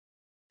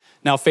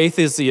Now faith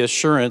is the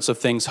assurance of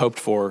things hoped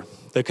for,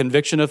 the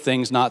conviction of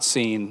things not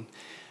seen.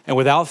 And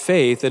without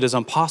faith, it is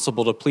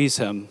impossible to please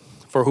him.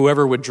 For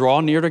whoever would draw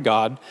near to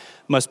God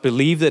must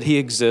believe that he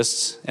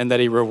exists and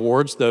that he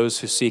rewards those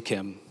who seek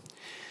him.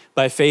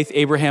 By faith,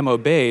 Abraham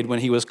obeyed when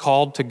he was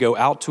called to go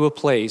out to a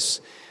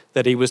place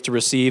that he was to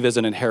receive as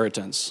an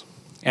inheritance.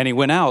 And he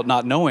went out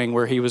not knowing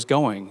where he was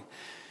going.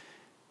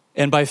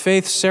 And by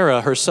faith,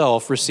 Sarah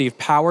herself received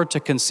power to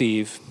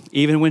conceive,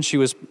 even when she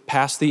was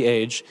past the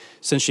age,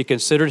 since she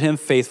considered him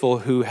faithful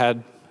who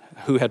had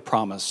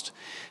promised.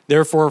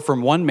 Therefore,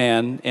 from one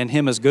man, and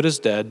him as good as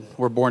dead,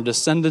 were born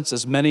descendants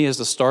as many as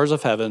the stars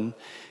of heaven,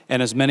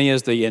 and as many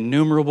as the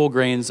innumerable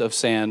grains of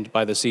sand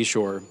by the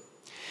seashore.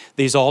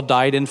 These all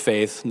died in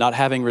faith, not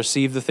having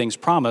received the things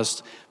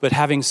promised, but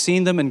having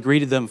seen them and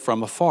greeted them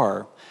from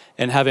afar,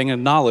 and having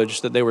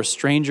acknowledged that they were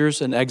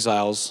strangers and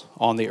exiles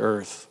on the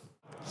earth.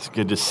 It's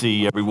good to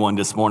see everyone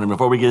this morning.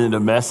 Before we get into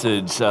the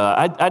message,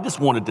 I just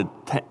wanted to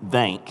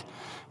thank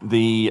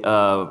the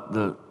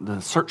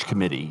search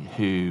committee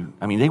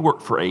they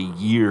worked for a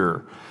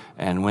year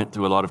and went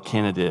through a lot of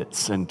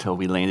candidates until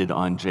we landed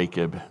on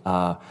Jacob.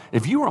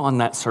 If you were on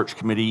that search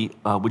committee,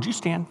 would you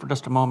stand for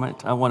just a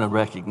moment? I want to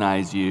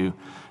recognize you.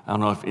 I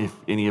don't know if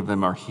any of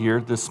them are here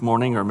this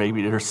morning, or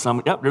maybe there's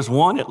some. Yep, there's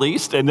one at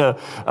least, and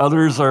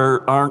others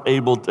aren't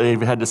able to.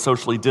 They've had to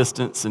socially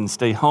distance and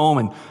stay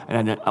home.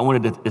 And I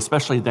wanted to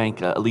especially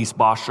thank Elise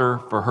Bosher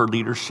for her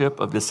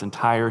leadership of this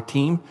entire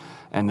team,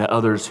 and the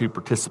others who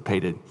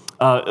participated.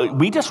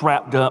 We just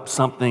wrapped up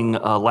something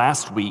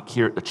last week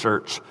here at the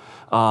church.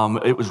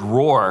 It was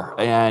Roar,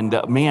 and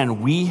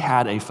man, we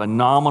had a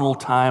phenomenal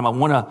time. I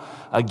want to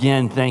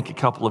again thank a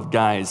couple of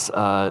guys,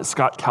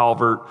 Scott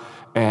Calvert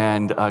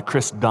and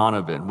Chris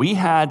Donovan. We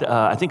had,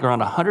 I think, around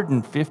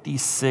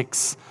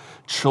 156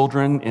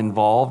 children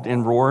involved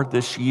in Roar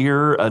this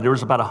year. There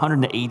was about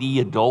 180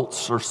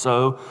 adults or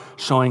so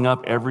showing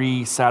up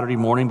every Saturday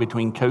morning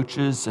between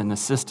coaches and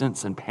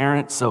assistants and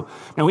parents. So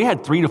we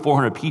had 300 to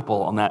 400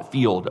 people on that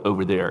field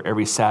over there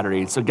every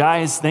Saturday. So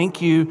guys, thank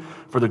you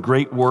for the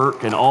great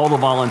work and all the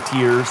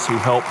volunteers who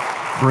helped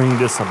bring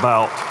this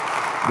about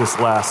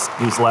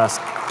these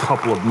last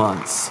couple of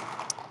months.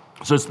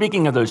 So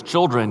speaking of those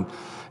children,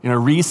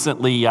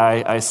 recently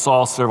I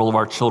saw several of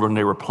our children.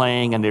 They were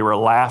playing and they were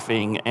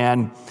laughing,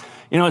 and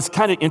it's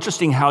kind of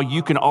interesting how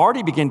you can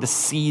already begin to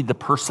see the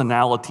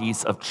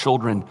personalities of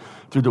children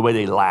through the way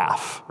they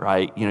laugh,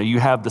 right? You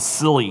have the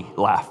silly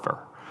laugher,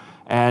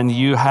 and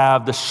you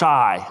have the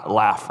shy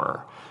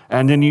laugher,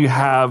 and then you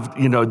have,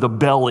 the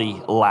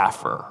belly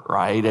laugher,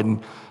 right?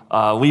 And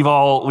we've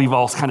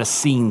all kind of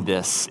seen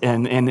this,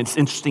 and it's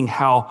interesting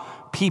how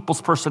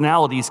people's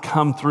personalities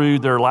come through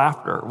their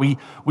laughter.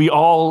 We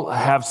all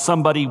have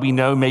somebody we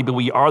know, maybe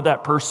we are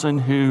that person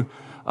who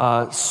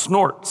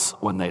snorts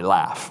when they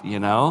laugh,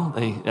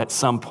 at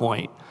some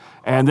point.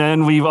 And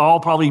then we've all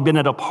probably been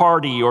at a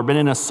party or been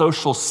in a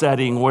social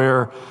setting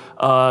where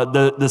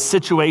the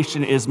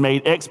situation is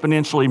made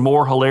exponentially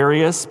more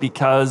hilarious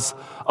because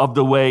of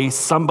the way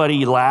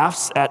somebody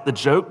laughs at the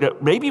joke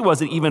that maybe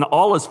wasn't even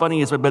all as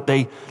funny as, but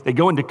they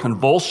go into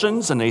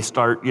convulsions and they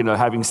start,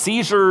 having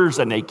seizures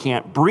and they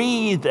can't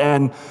breathe,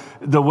 and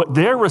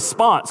their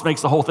response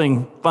makes the whole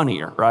thing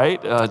funnier,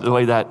 right? The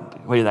way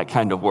that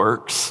kind of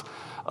works.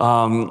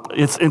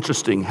 It's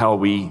interesting how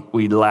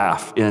we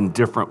laugh in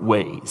different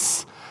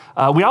ways.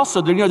 We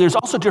also, there's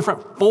also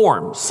different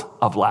forms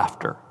of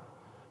laughter.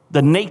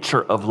 The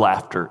nature of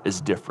laughter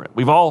is different.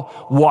 We've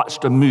all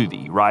watched a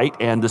movie, right?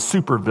 And the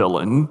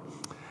supervillain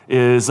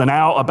is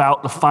now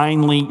about to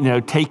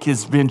finally, take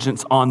his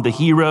vengeance on the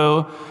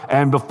hero.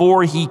 And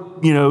before he,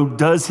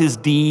 does his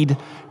deed,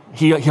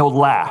 he'll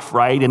laugh,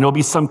 right? And there'll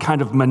be some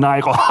kind of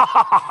maniacal,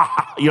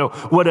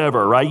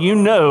 whatever, right?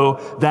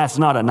 That's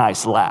not a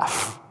nice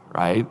laugh,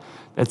 right?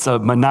 It's a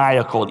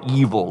maniacal,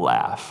 evil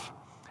laugh.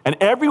 And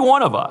every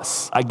one of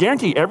us, I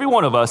guarantee every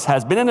one of us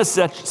has been in a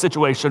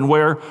situation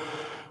where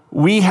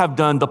we have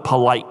done the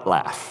polite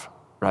laugh,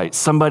 right?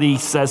 Somebody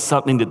says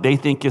something that they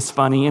think is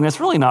funny, and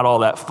it's really not all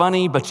that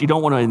funny, but you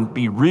don't want to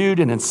be rude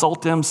and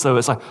insult them, so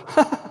it's like,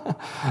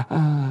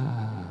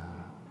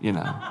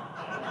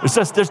 It's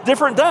just, there's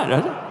different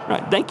times,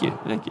 right? Thank you.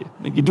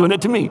 You're doing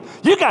it to me.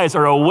 You guys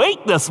are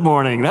awake this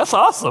morning. That's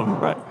awesome,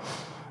 right?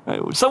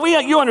 So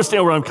you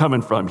understand where I'm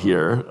coming from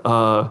here.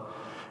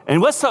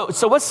 And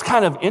what's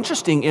kind of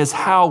interesting is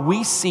how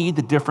we see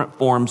the different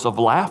forms of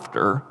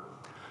laughter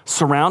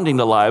surrounding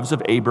the lives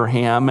of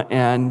Abraham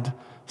and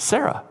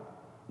Sarah.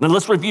 Now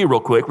let's review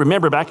real quick.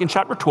 Remember, back in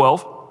chapter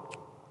 12,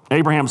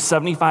 Abraham's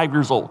 75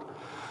 years old.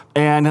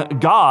 And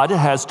God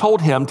has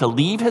told him to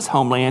leave his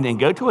homeland and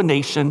go to a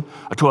nation,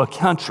 to a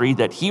country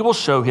that he will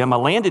show him, a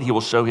land that he will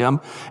show him.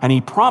 And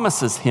he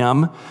promises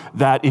him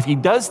that if he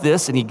does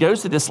this and he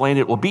goes to this land,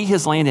 it will be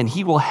his land, and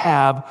he will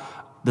have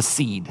the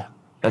seed,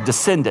 a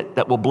descendant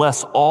that will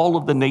bless all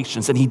of the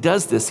nations. And he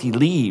does this, he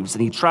leaves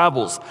and he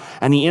travels,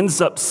 and he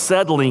ends up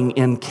settling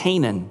in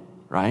Canaan,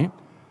 right?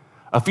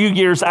 A few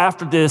years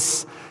after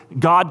this,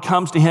 God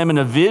comes to him in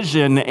a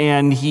vision,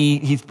 and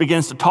he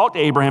begins to talk to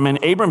Abraham,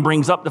 and Abram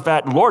brings up the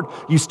fact, Lord,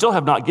 you still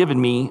have not given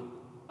me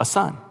a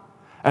son.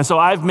 And so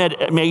I've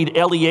made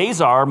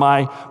Eliezer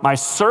my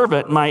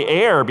servant, my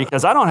heir,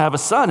 because I don't have a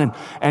son.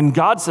 And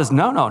God says,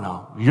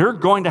 no, you're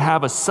going to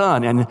have a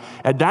son. And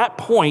at that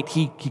point,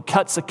 he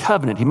cuts a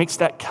covenant. He makes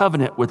that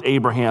covenant with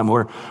Abraham,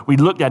 where we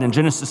looked at in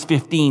Genesis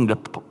 15, the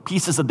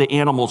pieces of the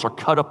animals are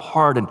cut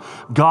apart, and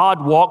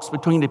God walks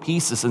between the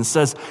pieces and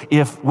says,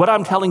 if what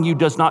I'm telling you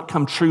does not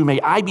come true, may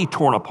I be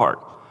torn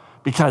apart,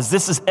 because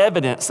this is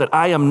evidence that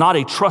I am not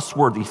a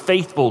trustworthy,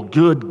 faithful,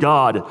 good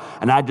God,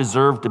 and I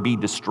deserve to be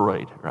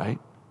destroyed, right?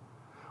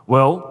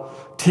 Well,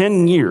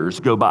 10 years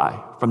go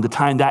by from the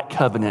time that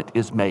covenant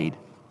is made.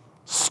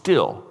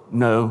 Still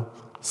no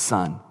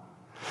son.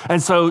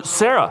 And so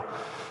Sarah,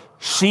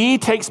 she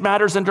takes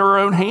matters into her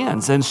own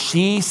hands, and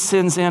she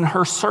sends in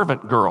her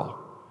servant girl,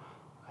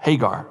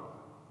 Hagar,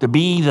 to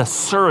be the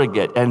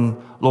surrogate. And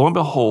lo and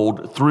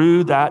behold,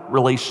 through that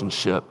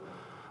relationship,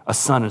 a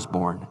son is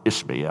born,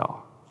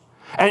 Ishmael.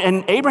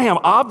 And Abraham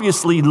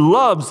obviously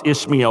loves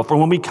Ishmael. For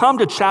when we come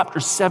to chapter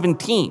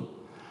 17,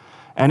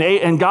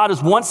 and God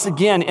is once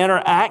again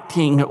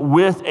interacting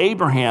with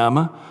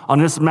Abraham on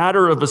this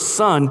matter of a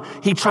son,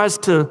 he tries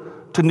to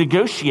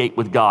negotiate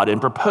with God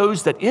and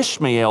propose that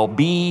Ishmael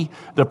be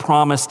the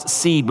promised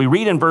seed. We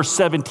read in verse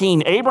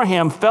 17,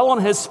 Abraham fell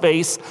on his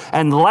face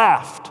and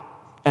laughed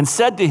and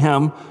said to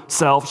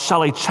himself,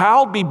 shall a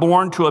child be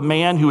born to a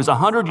man who is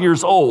 100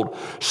 years old?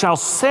 Shall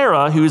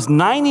Sarah, who is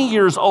 90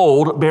 years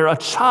old, bear a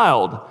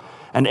child?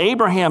 And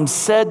Abraham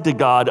said to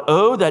God,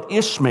 oh, that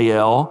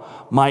Ishmael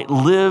might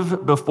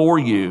live before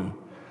you.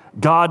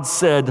 God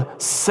said,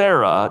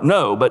 Sarah,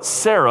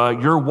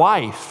 your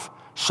wife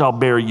shall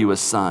bear you a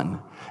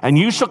son, and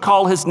you shall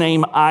call his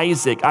name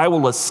Isaac. I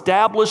will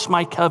establish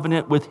my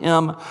covenant with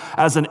him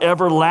as an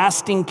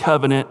everlasting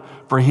covenant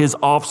for his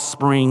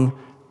offspring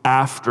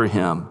after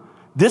him.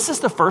 This is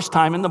the first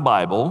time in the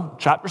Bible,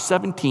 chapter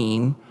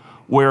 17,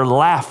 where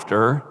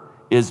laughter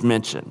is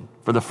mentioned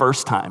for the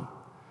first time.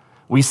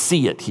 We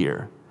see it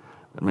here.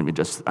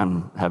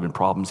 I'm having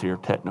problems here,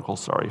 technical.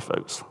 Sorry,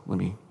 folks. Let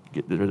me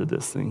get rid of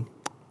this thing.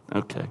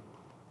 Okay.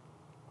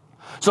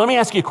 So let me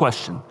ask you a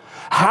question.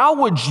 How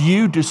would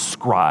you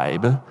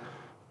describe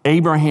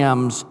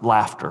Abraham's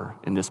laughter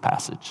in this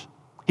passage?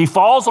 He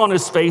falls on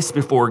his face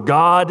before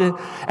God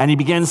and he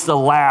begins to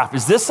laugh.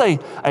 Is this a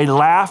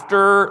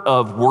laughter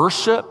of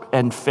worship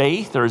and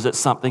faith, or is it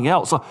something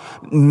else? So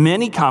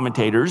many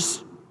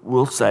commentators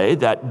will say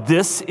that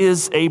this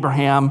is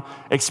Abraham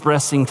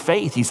expressing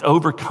faith. He's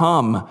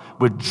overcome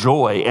with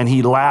joy and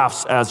he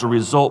laughs as a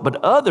result. But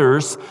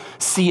others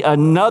see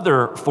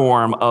another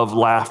form of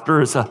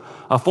laughter. It's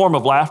a form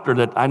of laughter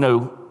that I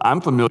know I'm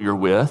familiar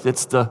with.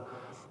 It's the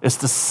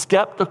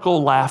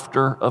skeptical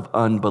laughter of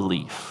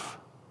unbelief,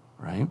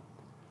 right?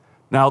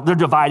 Now, they're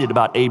divided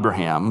about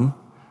Abraham.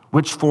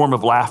 Which form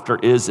of laughter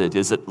is it?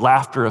 Is it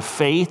laughter of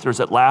faith or is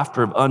it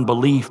laughter of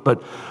unbelief?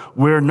 But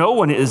where no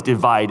one is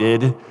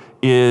divided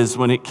is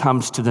when it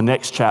comes to the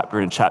next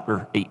chapter, in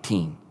chapter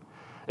 18.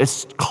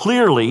 It's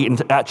clearly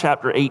at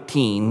chapter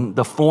 18,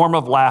 the form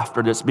of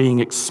laughter that's being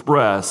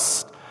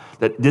expressed,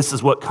 that this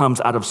is what comes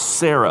out of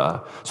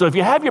Sarah. So if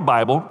you have your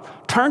Bible,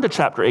 turn to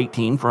chapter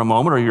 18 for a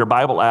moment, or your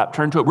Bible app,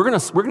 turn to it. We're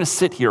gonna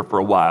sit here for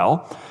a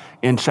while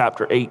in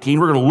chapter 18.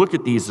 We're gonna look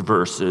at these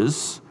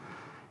verses.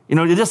 You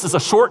know, this is a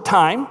short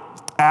time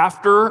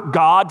after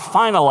God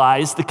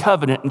finalized the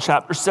covenant in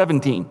chapter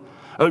 17.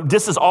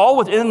 This is all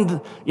within,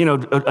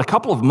 a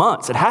couple of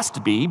months. It has to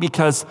be,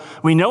 because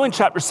we know in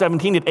chapter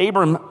 17 that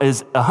Abram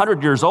is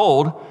 100 years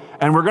old,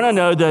 and we're going to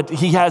know that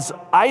he has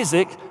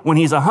Isaac when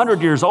he's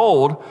 100 years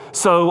old.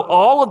 So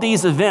all of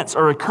these events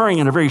are occurring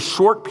in a very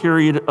short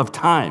period of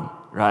time,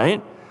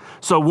 right?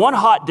 So one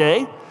hot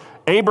day,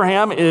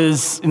 Abraham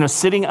is,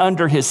 sitting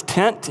under his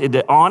tent, in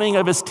the awning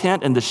of his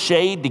tent, in the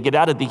shade to get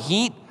out of the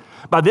heat.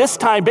 By this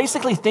time,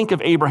 basically think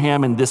of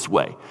Abraham in this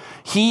way.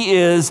 He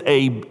is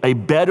a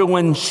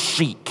Bedouin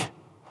sheik,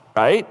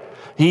 right?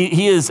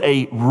 He is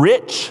a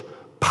rich,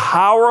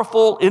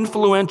 powerful,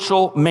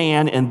 influential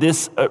man in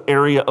this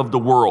area of the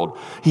world.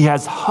 He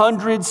has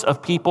hundreds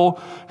of people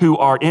who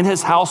are in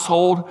his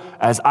household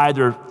as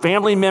either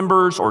family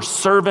members or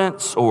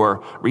servants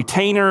or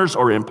retainers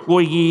or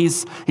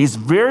employees. He's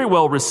very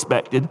well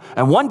respected.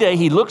 And one day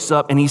he looks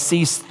up and he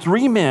sees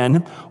three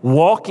men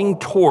walking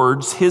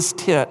towards his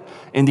tent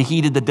in the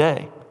heat of the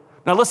day.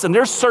 Now listen,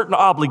 there's certain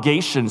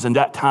obligations in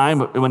that time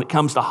when it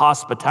comes to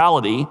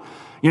hospitality.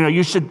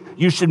 You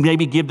should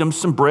maybe give them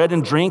some bread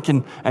and drink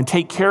and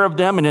take care of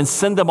them and then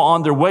send them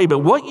on their way. But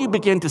what you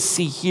begin to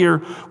see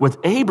here with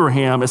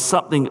Abraham is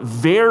something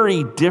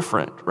very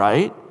different,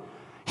 right?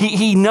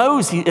 He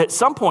knows, at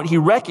some point he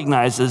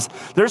recognizes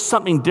there's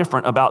something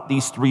different about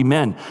these three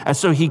men. And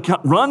so he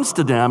runs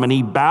to them and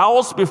he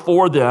bows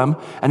before them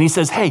and he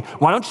says, hey,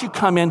 why don't you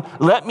come in?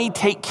 Let me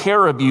take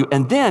care of you.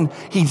 And then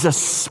he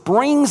just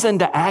springs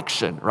into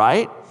action,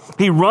 right?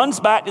 He runs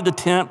back to the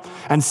tent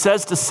and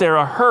says to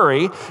Sarah,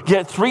 hurry,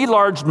 get 3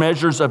 large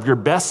measures of your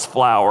best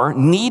flour,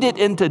 knead it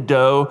into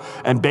dough,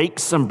 and bake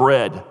some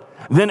bread.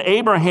 Then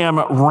Abraham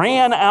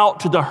ran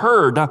out to the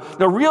herd.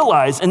 Now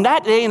realize, in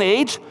that day and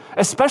age,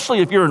 especially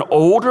if you're an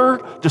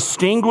older,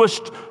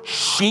 distinguished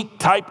sheik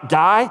type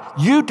guy,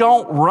 you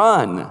don't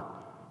run,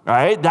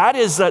 right? That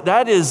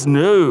is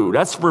new.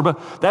 That's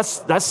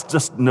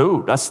just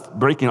new. That's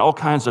breaking all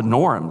kinds of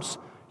norms.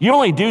 You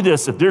only do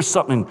this if there's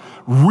something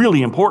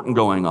really important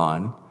going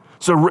on.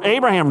 So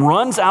Abraham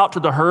runs out to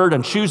the herd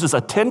and chooses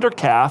a tender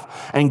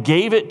calf and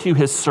gave it to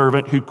his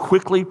servant, who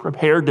quickly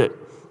prepared it.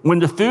 When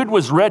the food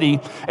was ready,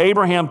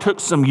 Abraham took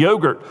some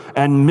yogurt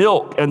and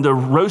milk and the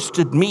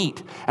roasted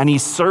meat, and he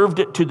served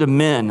it to the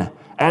men.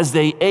 As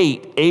they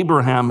ate,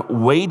 Abraham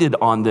waited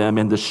on them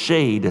in the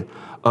shade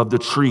of the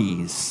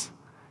trees.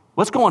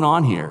 What's going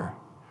on here?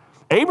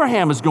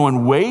 Abraham is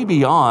going way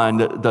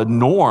beyond the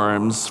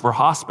norms for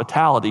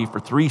hospitality for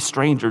three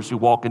strangers who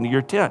walk into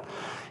your tent.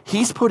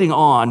 He's putting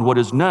on what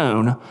is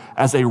known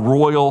as a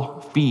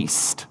royal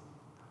feast.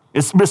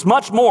 It's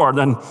much more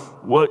than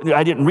what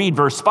I didn't read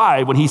verse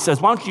 5 when he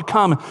says, why don't you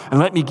come and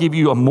let me give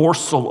you a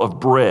morsel of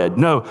bread?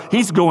 No,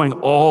 he's going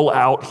all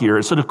out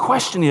here. So the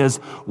question is,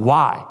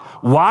 why?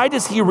 Why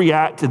does he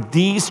react to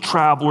these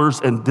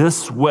travelers in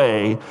this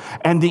way?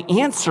 And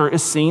the answer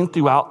is seen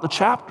throughout the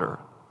chapter.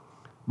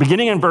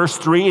 Beginning in verse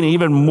 3 and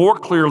even more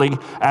clearly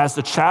as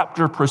the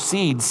chapter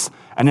proceeds.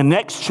 And the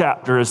next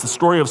chapter, as the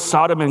story of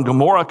Sodom and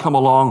Gomorrah come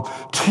along,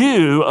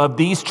 two of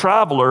these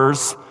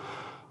travelers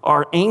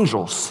are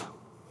angels.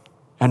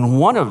 And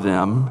one of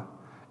them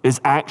is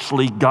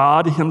actually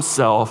God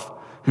himself,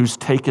 who's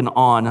taken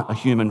on a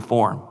human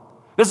form.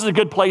 This is a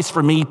good place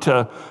for me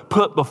to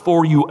put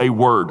before you a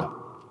word.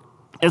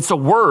 It's a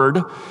word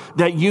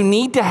that you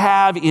need to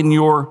have in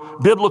your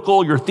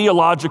biblical, your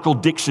theological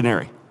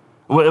dictionary.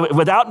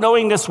 Without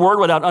knowing this word,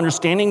 without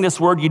understanding this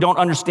word, you don't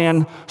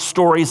understand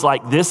stories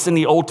like this in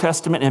the Old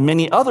Testament and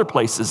many other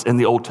places in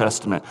the Old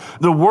Testament.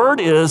 The word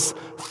is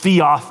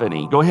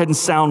theophany. Go ahead and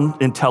sound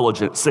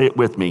intelligent. Say it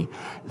with me.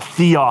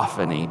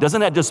 Theophany.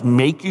 Doesn't that just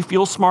make you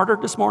feel smarter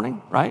this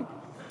morning, right?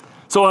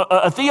 So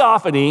a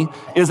theophany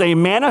is a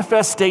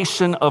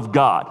manifestation of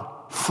God,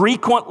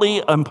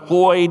 frequently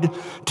employed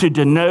to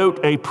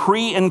denote a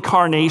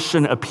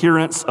pre-incarnation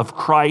appearance of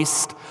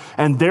Christ,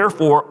 and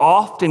therefore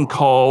often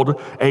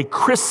called a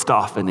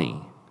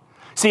Christophany.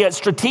 See, at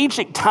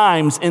strategic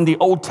times in the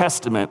Old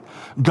Testament,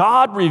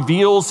 God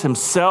reveals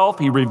himself,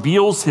 he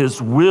reveals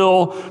his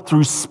will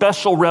through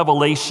special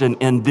revelation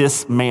in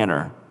this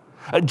manner.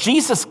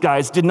 Jesus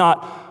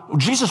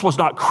was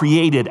not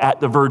created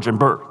at the virgin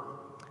birth.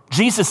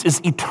 Jesus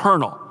is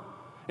eternal.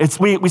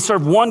 We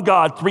serve one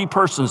God, three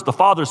persons, the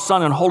Father,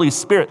 Son, and Holy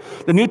Spirit.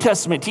 The New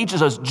Testament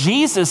teaches us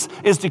Jesus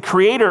is the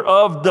creator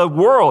of the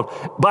world.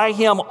 By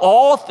him,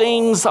 all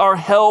things are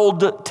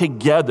held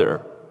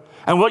together.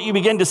 And what you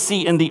begin to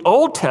see in the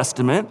Old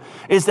Testament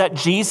is that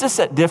Jesus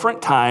at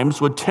different times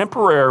would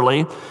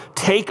temporarily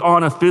take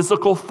on a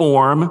physical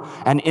form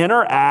and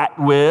interact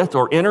with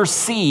or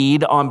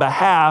intercede on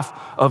behalf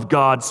of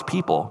God's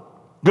people.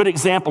 Good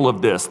example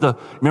of this.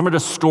 Remember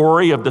the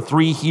story of the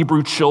three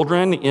Hebrew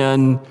children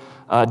in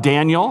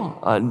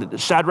Daniel,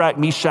 Shadrach,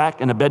 Meshach,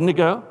 and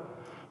Abednego.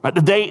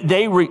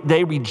 They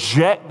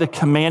reject the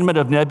commandment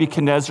of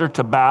Nebuchadnezzar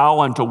to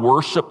bow and to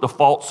worship the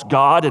false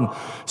god, and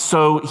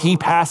so he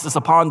passes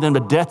upon them a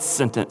death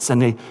sentence,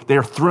 and they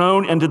are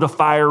thrown into the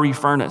fiery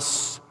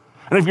furnace.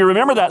 And if you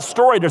remember that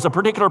story, there's a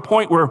particular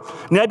point where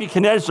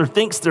Nebuchadnezzar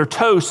thinks they're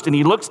toast, and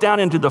he looks down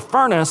into the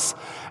furnace,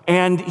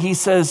 and he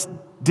says,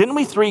 didn't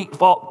we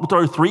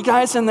throw three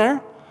guys in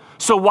there?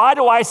 So why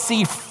do I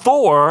see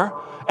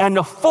four, and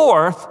the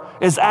fourth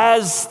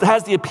has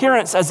the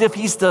appearance as if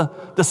he's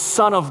the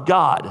Son of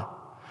God?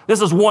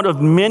 This is one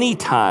of many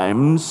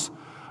times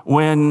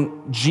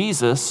when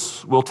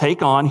Jesus will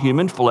take on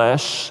human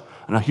flesh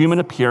and a human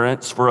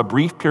appearance for a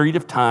brief period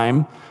of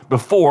time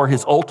before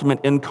his ultimate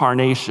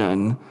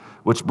incarnation,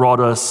 which brought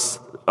us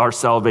our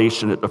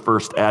salvation at the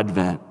first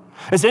advent.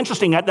 It's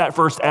interesting, at that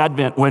first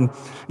advent, when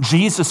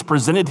Jesus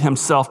presented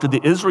himself to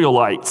the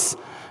Israelites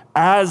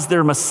as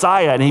their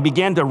Messiah, and he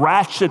began to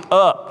ratchet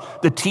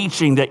up the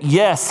teaching that,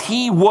 yes,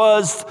 he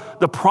was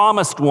the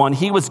promised one.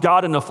 He was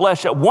God in the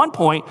flesh. At one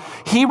point,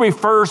 he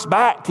refers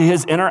back to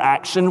his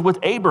interaction with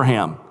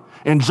Abraham.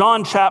 In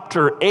John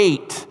chapter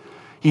 8,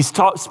 he's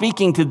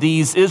speaking to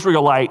these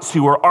Israelites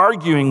who are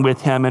arguing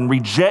with him and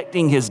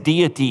rejecting his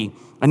deity.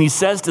 And he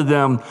says to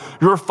them,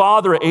 your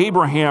father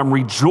Abraham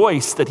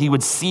rejoiced that he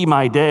would see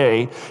my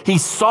day. He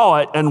saw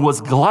it and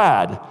was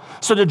glad.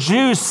 So the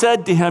Jews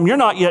said to him, you're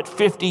not yet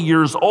 50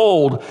 years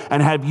old,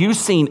 and have you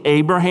seen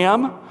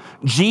Abraham?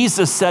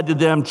 Jesus said to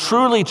them,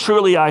 truly,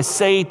 truly, I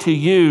say to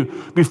you,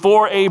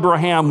 before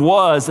Abraham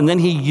was, and then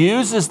he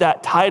uses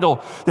that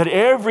title that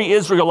every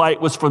Israelite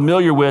was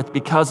familiar with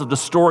because of the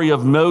story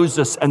of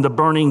Moses and the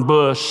burning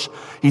bush.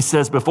 He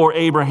says, before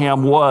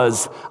Abraham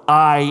was,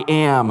 I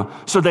am.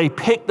 So they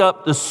picked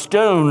up the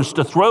stones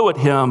to throw at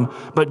him,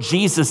 but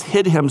Jesus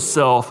hid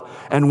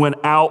himself and went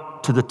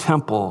out to the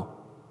temple.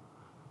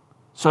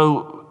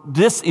 So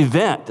this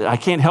event, I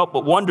can't help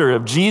but wonder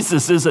if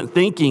Jesus isn't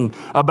thinking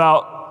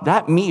about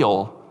that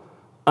meal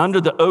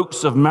under the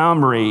oaks of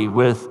Mamre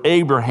with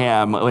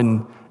Abraham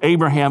when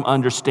Abraham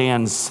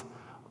understands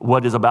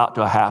what is about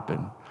to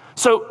happen.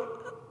 So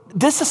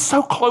this is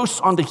so close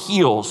on the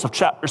heels of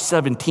chapter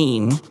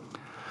 17.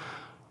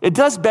 It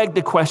does beg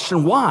the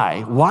question,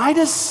 why? Why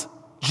does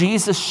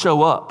Jesus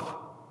show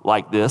up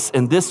like this,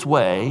 in this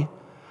way?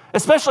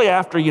 Especially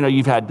after,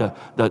 you've had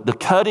the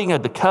cutting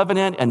of the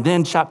covenant, and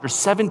then chapter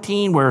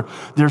 17 where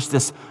there's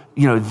this,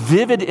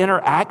 vivid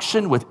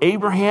interaction with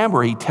Abraham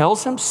where he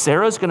tells him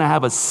Sarah's going to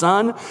have a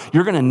son.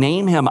 You're going to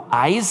name him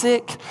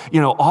Isaac.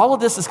 All of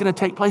this is going to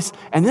take place.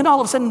 And then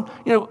all of a sudden,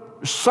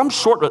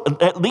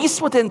 at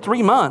least within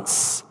 3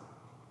 months,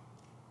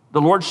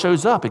 the Lord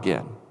shows up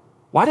again.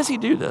 Why does he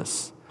do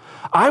this?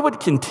 I would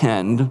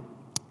contend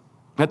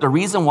that the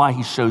reason why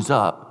he shows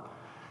up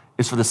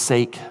is for the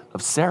sake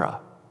of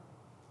Sarah.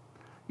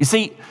 You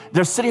see,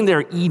 they're sitting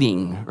there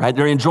eating, right?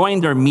 They're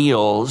enjoying their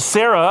meal.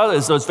 Sarah,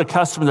 as was the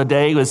custom of the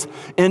day, was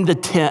in the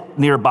tent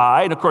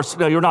nearby. And of course,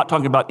 you're not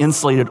talking about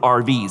insulated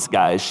RVs,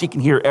 guys. She can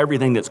hear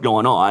everything that's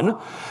going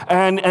on.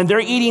 And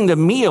they're eating the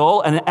meal.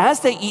 And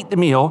as they eat the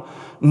meal,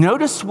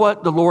 notice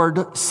what the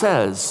Lord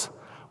says.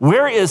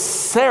 Where is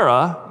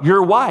Sarah,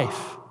 your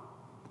wife?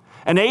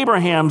 And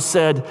Abraham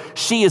said,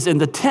 she is in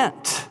the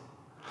tent.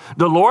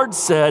 The Lord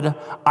said,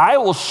 I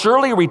will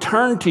surely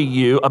return to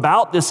you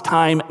about this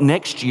time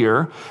next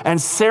year,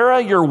 and Sarah,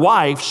 your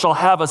wife, shall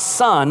have a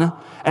son.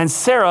 And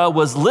Sarah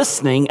was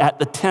listening at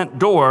the tent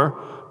door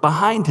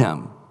behind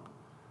him.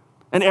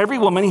 And every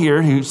woman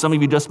here, who some of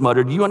you just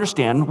muttered, you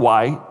understand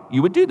why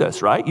you would do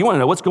this, right? You want to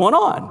know what's going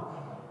on.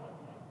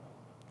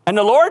 And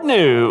the Lord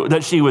knew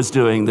that she was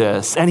doing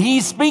this. And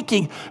he's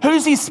speaking.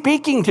 Who's he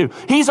speaking to?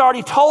 He's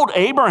already told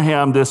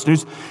Abraham this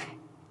news.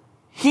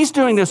 He's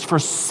doing this for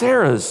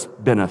Sarah's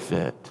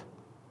benefit,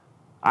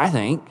 I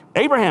think.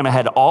 Abraham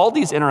had all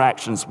these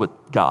interactions with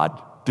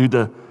God through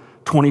the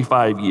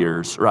 25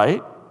 years,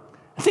 right?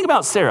 Think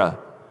about Sarah.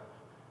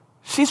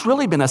 She's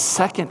really been a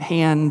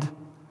secondhand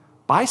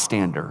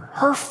bystander.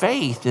 Her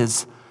faith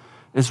is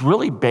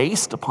really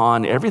based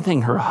upon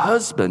everything her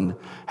husband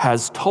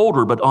has told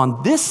her. But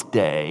on this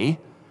day,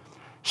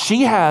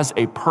 she has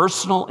a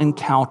personal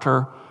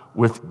encounter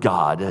with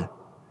God,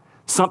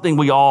 something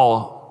we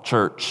all,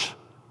 church,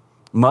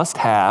 must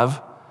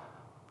have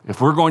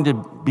if we're going to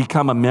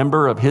become a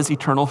member of his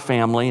eternal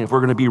family, if we're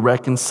going to be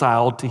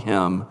reconciled to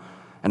him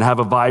and have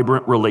a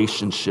vibrant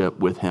relationship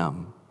with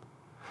him.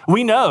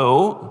 We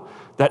know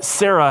that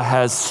Sarah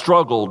has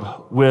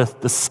struggled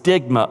with the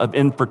stigma of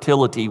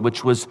infertility,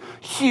 which was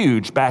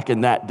huge back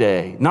in that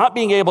day. Not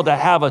being able to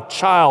have a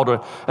child,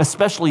 or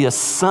especially a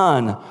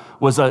son,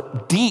 was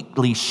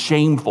deeply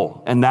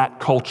shameful in that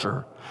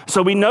culture.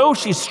 So we know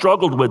she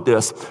struggled with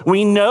this.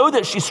 We know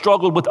that she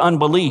struggled with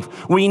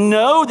unbelief. We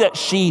know that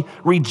she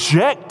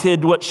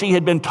rejected what she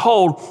had been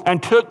told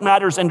and took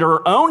matters into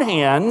her own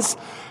hands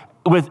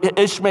with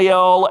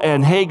Ishmael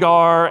and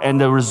Hagar,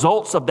 and the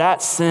results of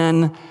that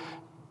sin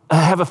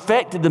have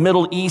affected the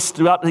Middle East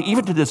throughout,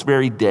 even to this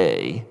very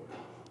day.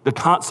 The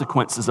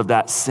consequences of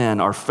that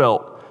sin are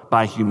felt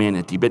by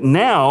humanity. But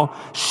now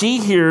she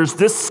hears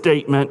this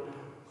statement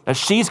that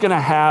she's going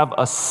to have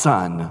a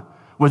son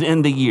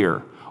within the year.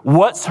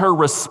 What's her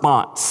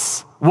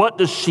response? What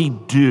does she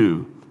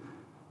do?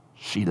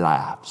 She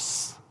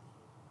laughs.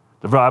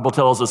 The Bible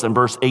tells us in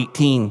verse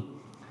 18,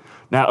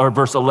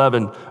 verse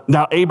 11,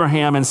 now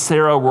Abraham and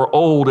Sarah were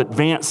old,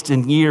 advanced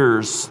in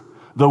years.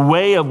 The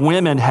way of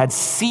women had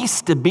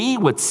ceased to be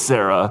with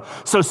Sarah.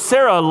 So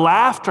Sarah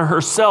laughed to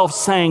herself,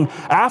 saying,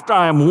 after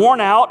I am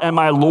worn out and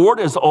my Lord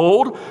is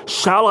old,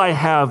 shall I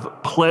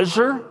have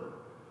pleasure?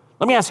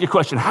 Let me ask you a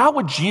question. How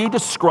would you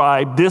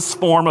describe this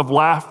form of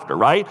laughter,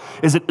 right?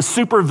 Is it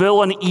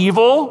supervillain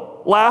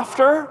evil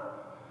laughter?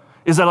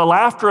 Is it a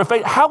laughter of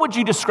faith? How would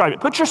you describe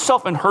it? Put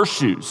yourself in her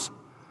shoes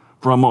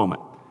for a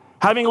moment.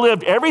 Having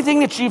lived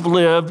everything that you've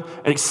lived,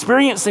 and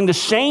experiencing the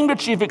shame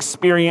that you've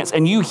experienced,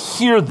 and you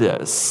hear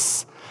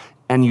this,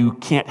 and you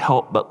can't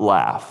help but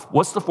laugh.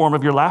 What's the form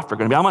of your laughter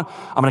going to be? I'm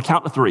going to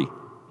count to 3.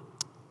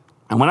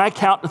 And when I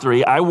count to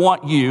 3, I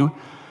want you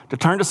to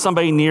turn to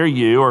somebody near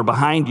you or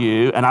behind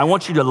you, and I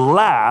want you to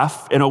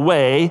laugh in a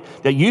way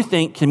that you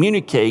think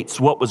communicates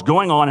what was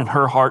going on in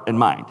her heart and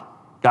mind.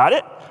 Got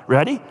it?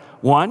 Ready?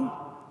 1,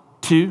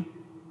 2,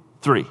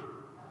 3.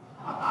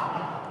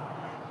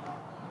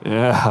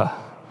 Yeah.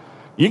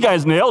 You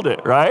guys nailed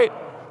it, right?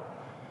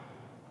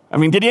 I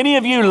mean, did any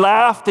of you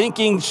laugh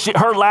thinking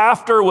her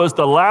laughter was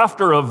the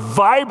laughter of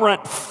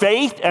vibrant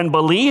faith and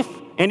belief?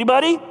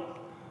 Anybody?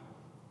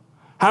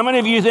 How many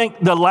of you think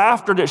the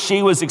laughter that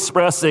she was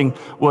expressing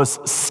was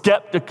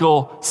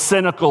skeptical,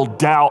 cynical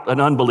doubt and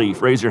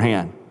unbelief? Raise your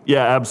hand.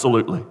 Yeah,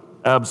 absolutely.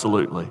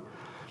 Absolutely.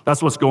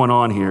 That's what's going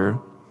on here.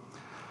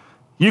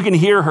 You can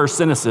hear her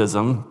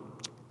cynicism,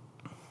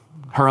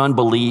 her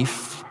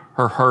unbelief,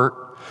 her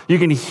hurt. You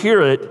can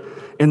hear it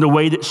in the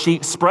way that she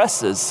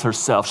expresses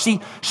herself.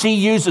 She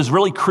uses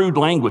really crude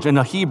language. In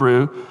the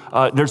Hebrew,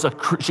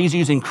 she's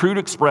using crude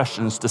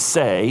expressions to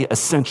say,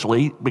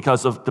 essentially,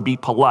 to be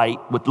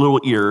polite with little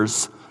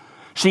ears.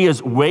 She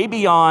is way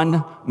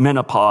beyond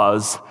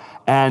menopause,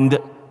 and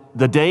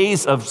the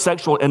days of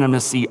sexual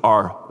intimacy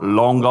are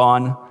long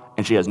gone,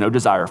 and she has no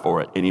desire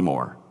for it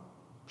anymore.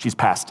 She's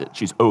past it.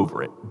 She's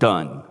over it.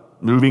 Done.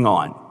 Moving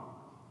on.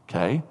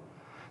 Okay?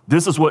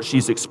 This is what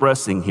she's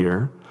expressing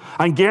here.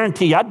 I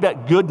guarantee, I'd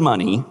bet good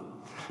money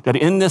that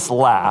in this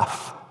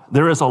laugh,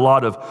 there is a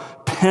lot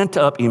of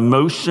pent-up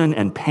emotion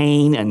and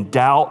pain and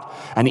doubt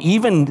and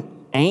even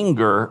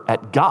anger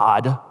at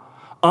God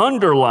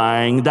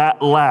underlying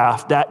that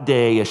laugh that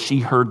day as she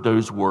heard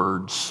those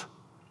words.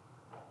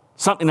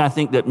 Something I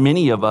think that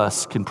many of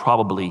us can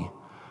probably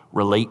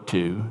relate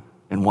to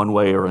in one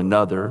way or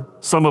another.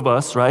 Some of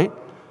us, right?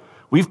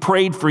 We've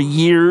prayed for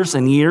years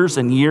and years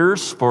and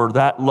years for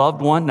that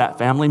loved one, that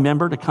family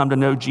member to come to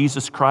know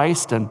Jesus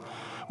Christ. And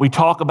we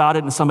talk about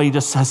it and somebody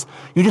just says,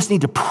 you just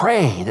need to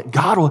pray that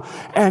God will,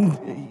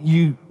 and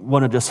you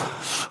want to just,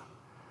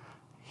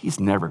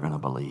 he's never going to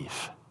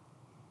believe.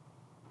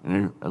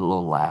 And a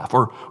little laugh.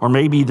 Or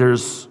maybe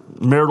there's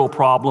marital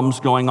problems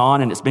going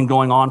on and it's been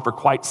going on for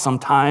quite some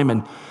time,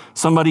 and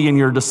somebody in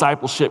your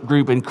discipleship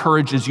group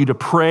encourages you to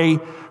pray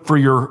for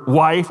your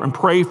wife and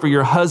pray for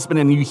your husband,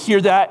 and you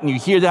hear that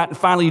and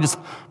finally you just,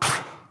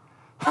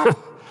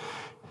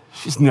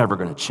 she's never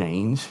going to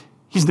change.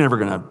 He's never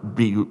going to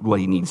be what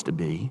he needs to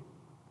be.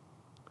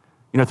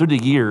 You know, through the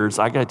years,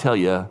 I got to tell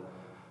you,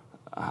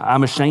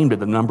 I'm ashamed of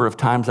the number of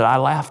times that I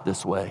laughed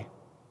this way.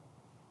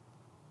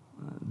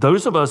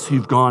 Those of us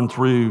who've gone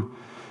through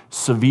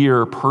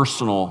severe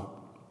personal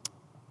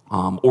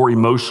or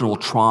emotional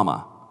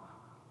trauma,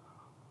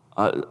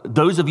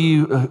 those of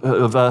you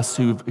of us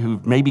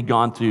who've maybe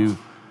gone through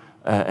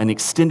an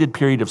extended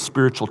period of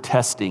spiritual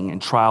testing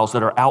and trials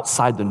that are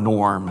outside the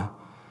norm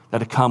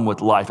that have come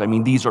with life. I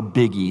mean, these are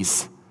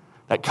biggies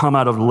that come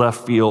out of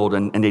left field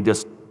and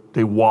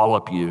they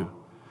wallop you.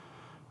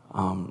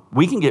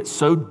 We can get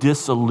so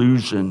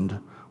disillusioned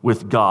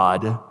with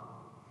God,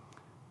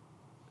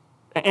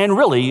 and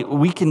really,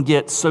 we can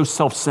get so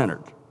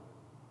self-centered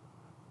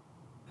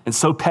and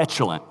so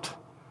petulant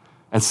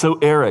and so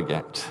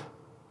arrogant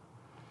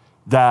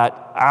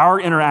that our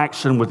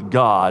interaction with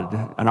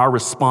God and our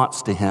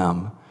response to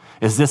him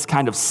is this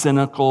kind of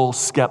cynical,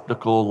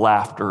 skeptical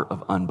laughter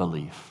of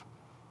unbelief.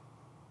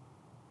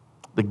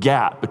 The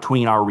gap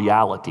between our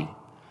reality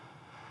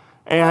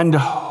and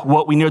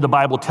what we know the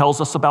Bible tells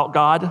us about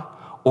God,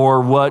 or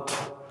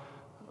what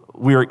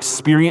we're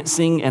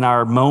experiencing in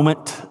our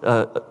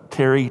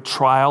momentary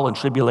trial and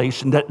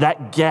tribulation,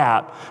 that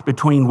gap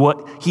between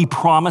what he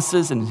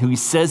promises and who he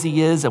says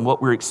he is and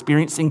what we're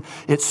experiencing,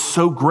 it's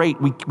so great.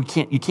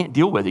 You can't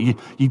deal with it.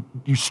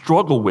 You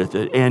struggle with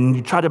it and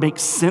you try to make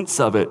sense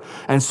of it.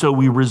 And so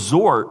we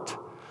resort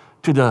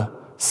to the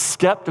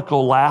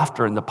skeptical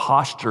laughter and the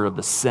posture of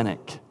the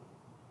cynic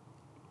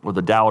or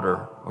the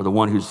doubter or the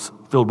one who's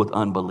filled with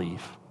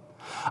unbelief.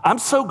 I'm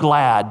so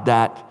glad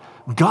that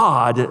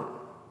God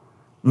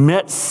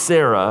met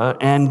Sarah,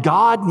 and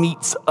God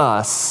meets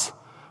us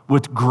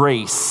with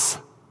grace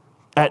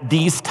at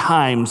these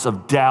times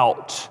of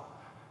doubt.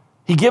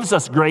 He gives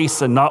us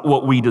grace and not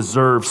what we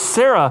deserve.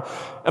 Sarah,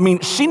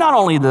 she not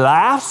only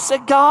laughs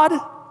at God,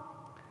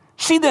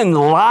 she then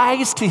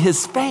lies to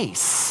his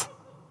face,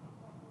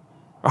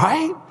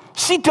 right?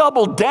 She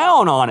doubled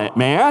down on it,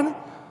 man.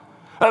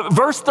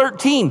 Verse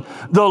 13,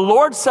 the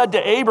Lord said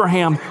to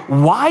Abraham,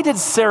 why did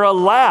Sarah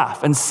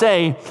laugh and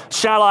say,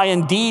 shall I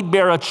indeed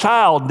bear a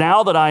child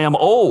now that I am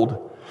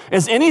old?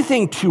 Is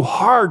anything too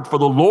hard for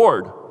the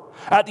Lord?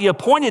 At the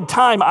appointed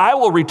time, I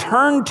will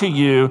return to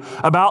you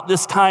about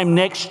this time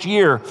next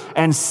year,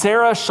 and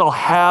Sarah shall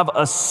have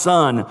a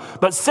son.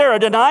 But Sarah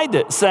denied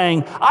it,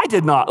 saying, I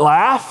did not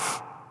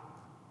laugh,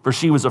 for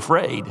she was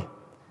afraid.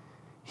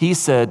 He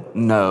said,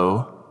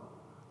 no,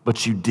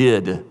 but you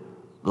did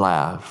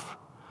laugh.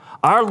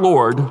 Our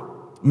Lord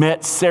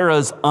met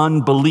Sarah's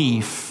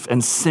unbelief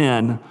and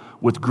sin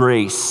with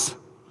grace.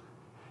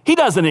 He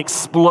doesn't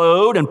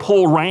explode and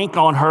pull rank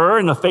on her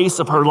in the face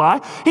of her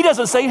lie. He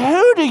doesn't say,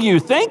 who do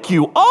you think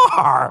you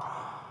are?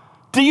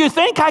 Do you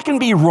think I can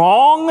be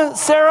wrong,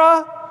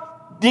 Sarah?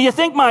 Do you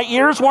think my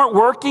ears weren't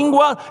working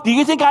well? Do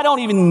you think I don't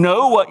even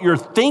know what you're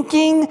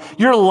thinking?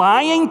 You're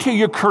lying to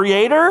your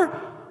Creator?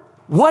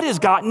 What has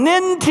gotten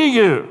into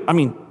you?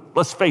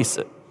 Let's face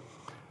it.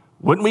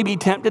 Wouldn't we be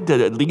tempted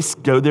to at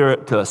least go there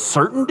to a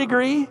certain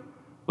degree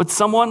with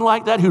someone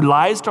like that who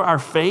lies to our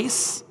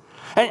face?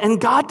 And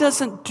God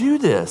doesn't do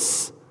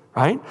this,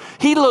 right?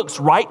 He looks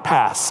right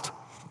past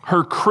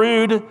her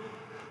crude,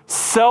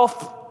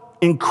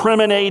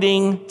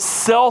 self-incriminating,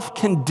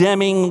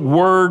 self-condemning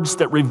words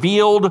that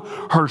revealed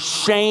her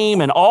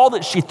shame and all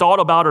that she thought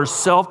about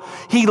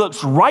herself. He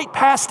looks right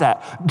past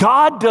that.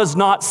 God does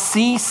not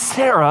see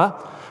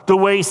Sarah the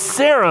way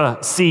Sarah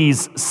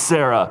sees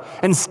Sarah.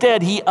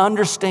 Instead, he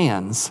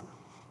understands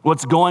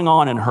what's going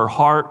on in her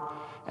heart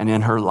and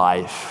in her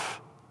life.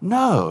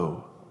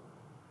 No,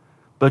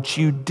 but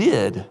you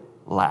did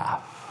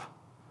laugh.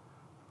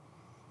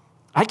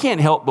 I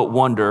can't help but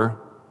wonder,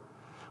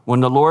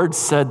 when the Lord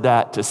said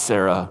that to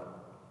Sarah,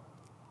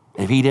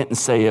 if he didn't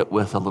say it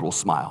with a little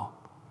smile,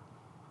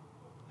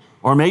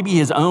 or maybe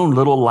his own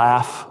little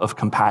laugh of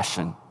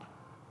compassion.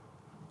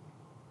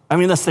 I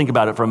mean, let's think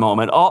about it for a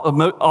moment.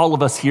 All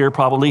of us here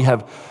probably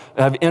have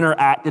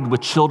interacted with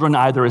children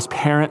either as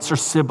parents or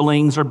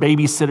siblings or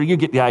babysitter. You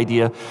get the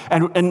idea.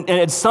 And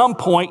at some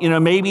point,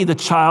 maybe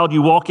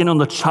you walk in on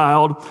the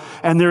child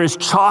and there is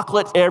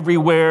chocolate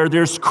everywhere.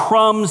 There's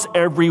crumbs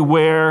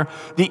everywhere.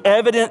 The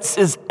evidence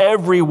is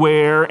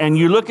everywhere. And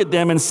you look at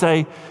them and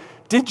say,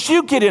 "Did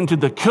you get into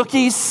the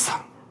cookies?"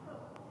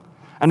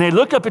 And they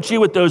look up at you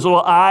with those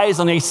little eyes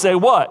and they say,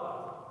 "What?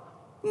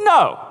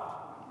 No,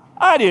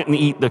 I didn't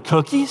eat the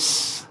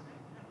cookies."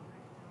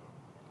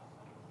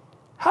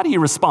 How do you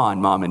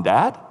respond, Mom and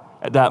Dad,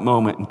 at that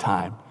moment in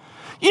time?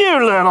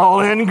 "You little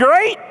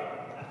ingrate."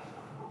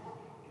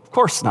 Of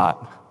course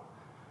not.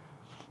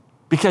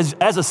 Because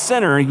as a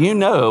sinner, you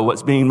know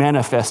what's being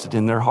manifested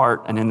in their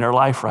heart and in their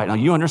life right now.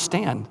 You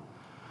understand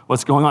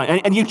what's going on.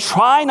 And you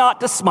try not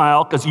to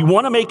smile because you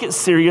want to make it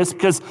serious,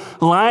 because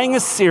lying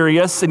is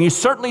serious, and you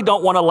certainly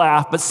don't want to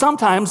laugh, but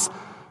sometimes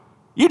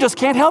you just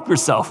can't help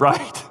yourself,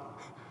 right?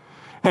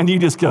 And you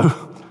just go,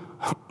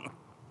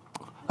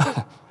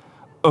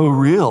 "Oh,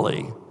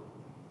 really?"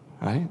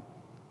 Right?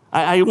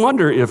 I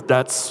wonder if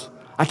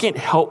I can't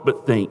help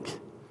but think,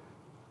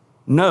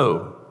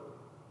 no,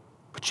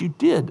 but you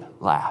did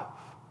laugh.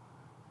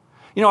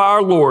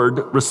 Our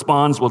Lord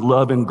responds with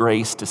love and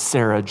grace to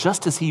Sarah,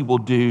 just as he will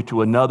do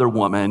to another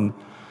woman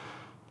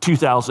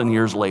 2,000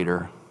 years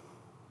later.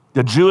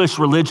 The Jewish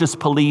religious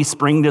police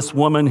bring this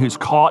woman who's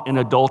caught in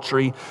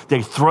adultery.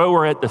 They throw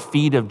her at the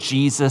feet of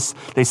Jesus.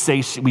 They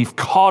say, "We've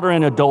caught her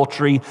in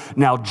adultery.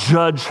 Now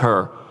judge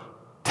her.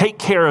 Take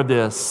care of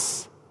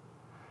this."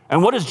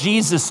 And what does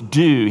Jesus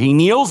do? He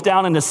kneels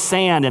down in the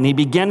sand and he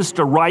begins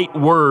to write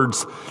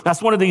words.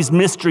 That's one of these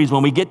mysteries.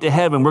 When we get to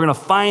heaven, we're going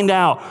to find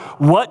out,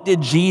 what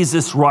did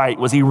Jesus write?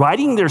 Was he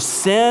writing their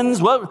sins?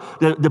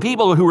 The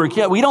people who were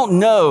killed, we don't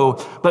know.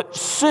 But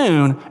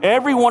soon,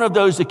 every one of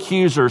those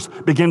accusers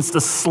begins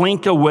to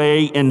slink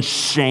away in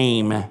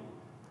shame.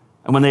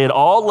 And when they had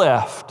all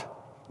left,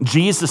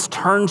 Jesus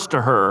turns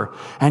to her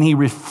and he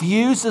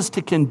refuses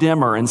to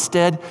condemn her.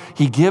 Instead,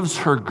 he gives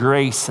her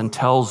grace and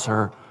tells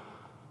her,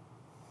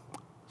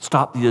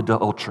 "Stop the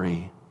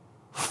adultery,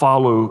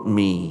 follow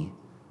me."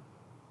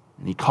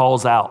 And he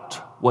calls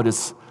out what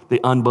is the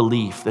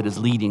unbelief that is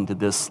leading to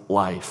this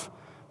life.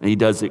 And he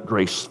does it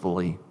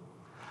gracefully.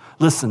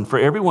 Listen, for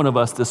every one of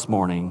us this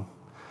morning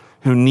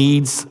who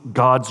needs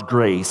God's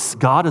grace,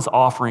 God is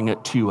offering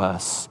it to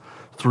us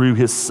through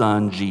his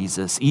son,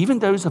 Jesus. Even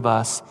those of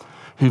us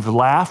who've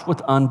laughed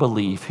with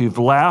unbelief, who've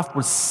laughed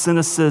with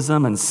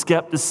cynicism and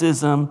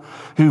skepticism,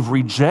 who've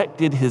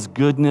rejected his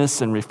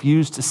goodness and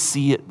refused to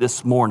see it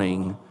this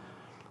morning,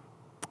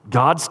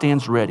 God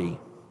stands ready.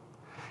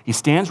 He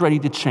stands ready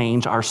to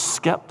change our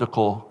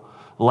skeptical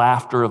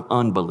laughter of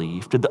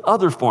unbelief to the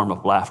other form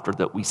of laughter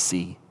that we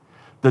see,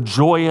 the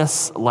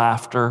joyous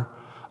laughter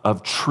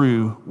of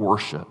true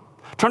worship.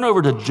 Turn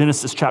over to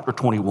Genesis chapter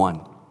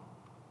 21.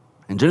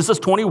 In Genesis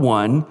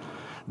 21,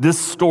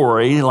 this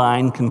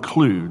storyline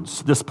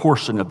concludes. This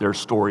portion of their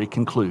story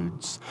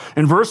concludes.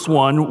 In verse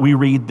 1, we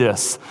read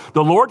this: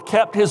 "The Lord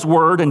kept his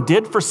word and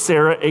did for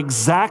Sarah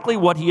exactly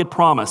what he had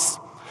promised.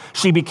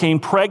 She became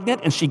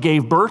pregnant and she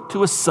gave birth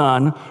to a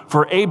son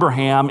for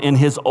Abraham in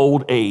his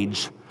old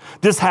age.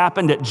 This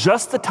happened at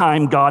just the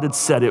time God had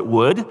said it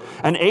would,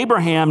 and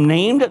Abraham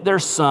named their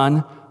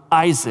son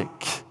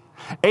Isaac.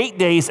 8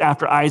 days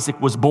after Isaac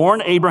was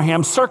born,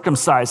 Abraham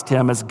circumcised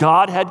him as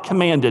God had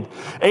commanded.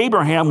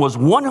 Abraham was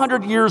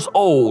 100 years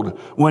old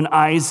when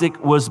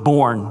Isaac was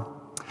born.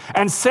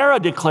 And Sarah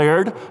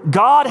declared,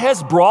 'God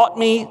has brought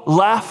me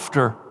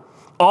laughter.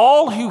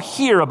 All who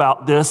hear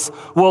about this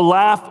will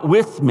laugh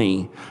with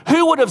me.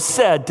 Who would have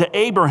said to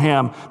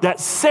Abraham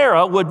that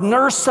Sarah would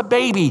nurse a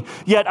baby?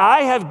 Yet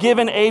I have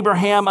given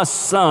Abraham a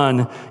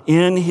son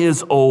in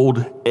his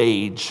old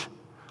age.'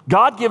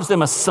 God gives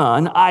them a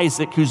son,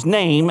 Isaac, whose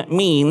name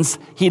means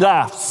he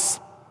laughs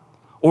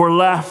or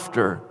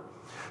laughter.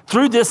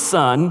 Through this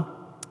son,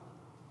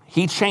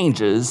 he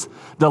changes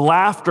the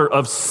laughter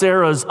of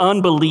Sarah's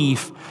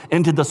unbelief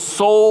into the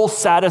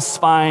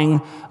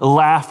soul-satisfying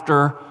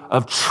laughter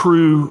of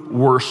true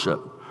worship.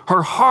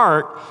 Her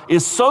heart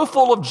is so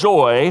full of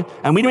joy,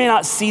 and we may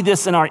not see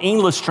this in our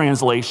English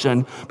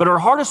translation, but her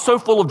heart is so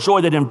full of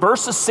joy that in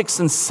verses 6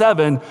 and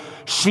 7,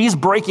 she's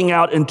breaking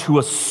out into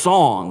a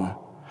song.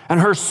 And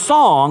her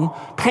song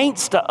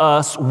paints to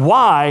us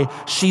why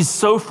she's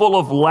so full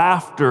of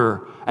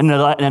laughter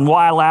and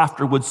why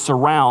laughter would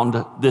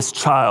surround this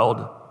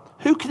child.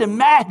 Who could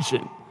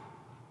imagine?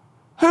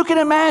 Who could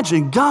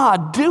imagine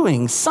God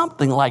doing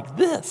something like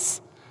this?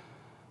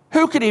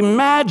 Who could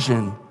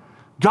imagine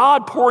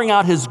God pouring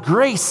out his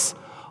grace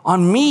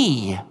on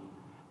me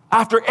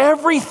after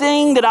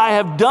everything that I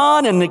have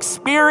done and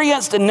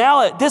experienced, and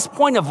now at this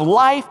point of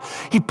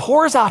life, he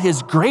pours out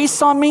his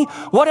grace on me?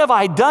 What have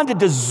I done to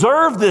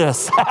deserve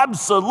this?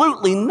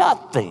 Absolutely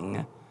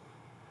nothing.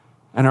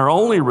 And our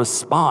only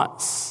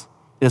response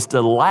is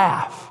to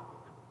laugh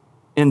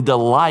in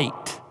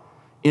delight,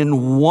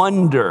 in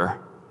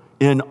wonder,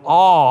 in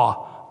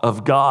awe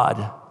of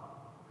God.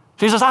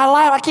 She says, I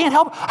laugh, I can't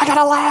help it, I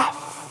gotta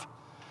laugh.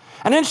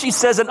 And then she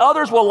says, and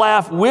others will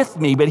laugh with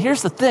me. But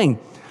here's the thing.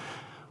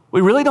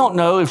 We really don't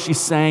know if she's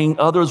saying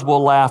others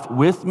will laugh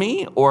with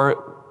me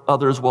or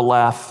others will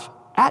laugh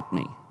at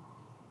me.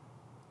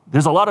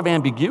 There's a lot of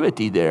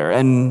ambiguity there.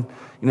 And,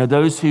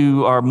 those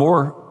who are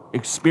more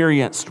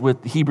experienced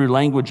with the Hebrew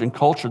language and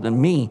culture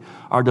than me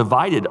are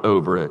divided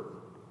over it.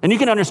 And you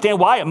can understand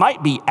why it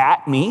might be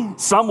at me.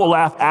 Some will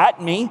laugh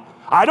at me.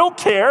 I don't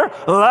care.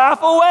 Laugh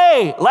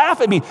away.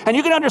 Laugh at me. And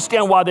you can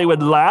understand why they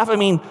would laugh.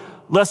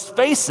 Let's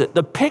face it.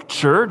 The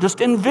picture, just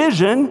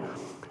envision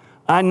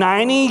a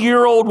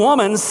 90-year-old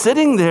woman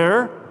sitting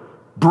there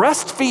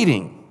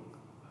breastfeeding.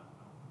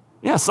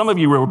 Yeah, some of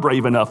you were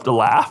brave enough to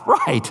laugh,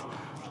 right?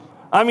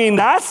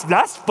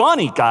 That's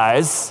funny,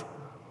 guys.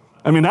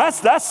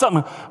 That's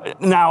something.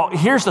 Now,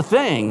 here's the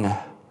thing.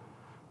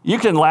 You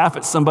can laugh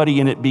at somebody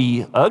and it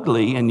be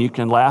ugly, and you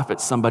can laugh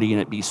at somebody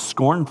and it be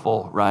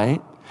scornful,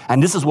 right?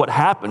 And this is what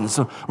happens.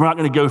 So we're not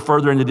going to go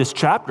further into this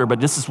chapter, but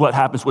this is what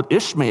happens with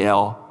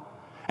Ishmael.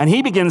 And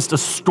he begins to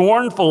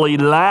scornfully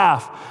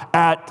laugh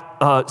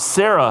at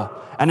Sarah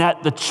and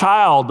at the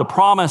child, the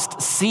promised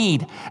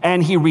seed,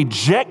 and he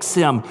rejects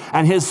him.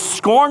 And his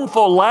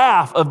scornful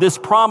laugh of this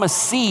promised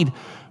seed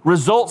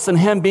results in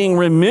him being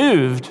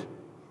removed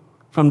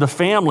from the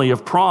family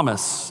of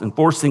promise and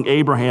forcing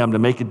Abraham to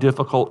make a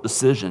difficult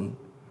decision.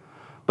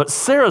 But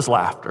Sarah's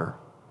laughter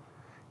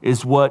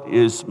is what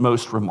is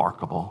most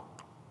remarkable.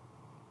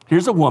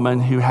 Here's a woman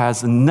who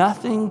has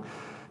nothing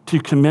to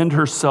commend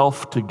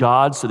herself to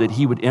God so that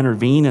he would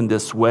intervene in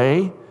this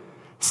way.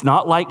 It's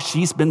not like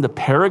she's been the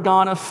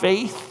paragon of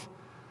faith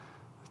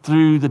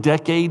through the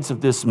decades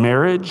of this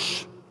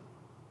marriage.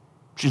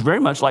 She's very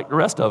much like the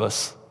rest of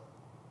us.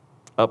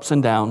 Ups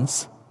and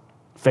downs,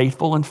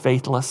 faithful and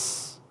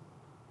faithless.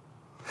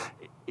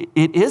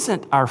 It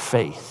isn't our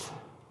faith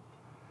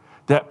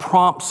that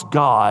prompts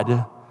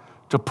God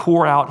to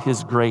pour out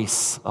his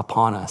grace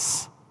upon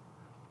us.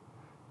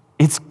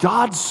 It's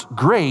God's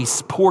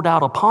grace poured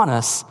out upon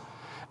us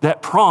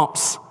that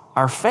prompts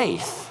our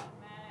faith.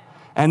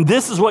 And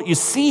this is what you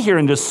see here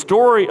in the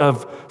story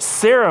of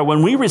Sarah.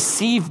 When we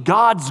receive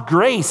God's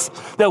grace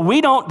that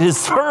we don't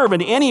deserve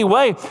in any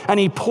way, and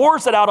he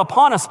pours it out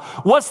upon us,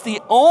 what's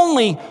the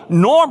only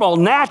normal,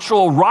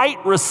 natural,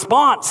 right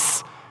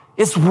response?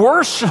 It's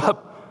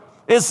worship.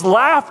 It's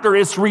laughter.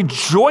 It's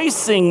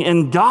rejoicing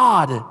in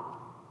God.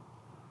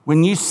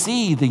 When you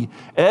see the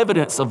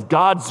evidence of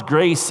God's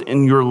grace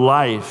in your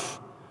life,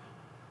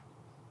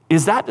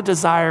 is that the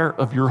desire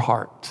of your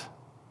heart?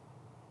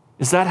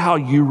 Is that how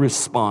you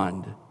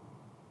respond?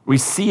 We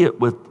see it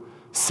with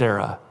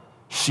Sarah.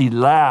 She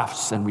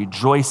laughs and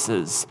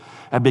rejoices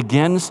and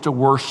begins to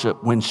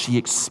worship when she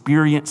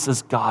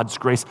experiences God's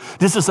grace.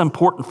 This is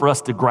important for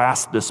us to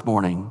grasp this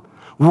morning.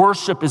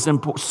 Worship is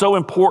so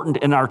important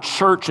in our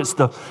church. It's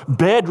the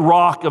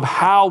bedrock of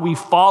how we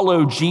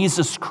follow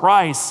Jesus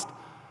Christ.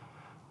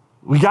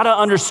 We got to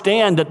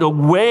understand that the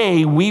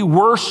way we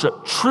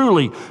worship,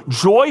 truly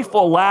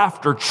joyful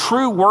laughter,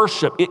 true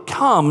worship, it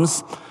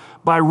comes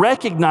by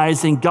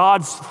recognizing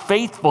God's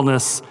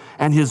faithfulness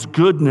and his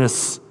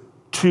goodness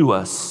to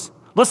us.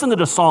 Listen to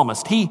the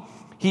psalmist. He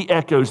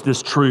echoes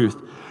this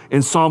truth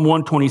in Psalm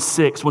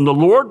 126. When the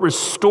Lord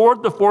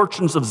restored the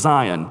fortunes of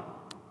Zion,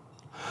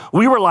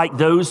 we were like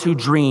those who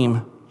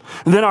dream.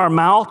 And then our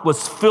mouth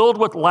was filled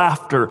with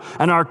laughter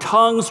and our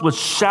tongues with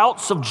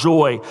shouts of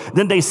joy.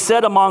 Then they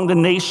said among the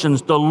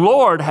nations, the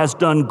Lord has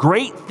done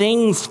great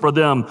things for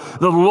them.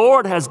 The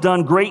Lord has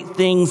done great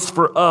things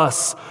for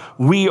us.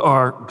 We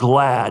are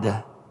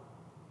glad.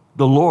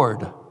 The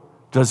Lord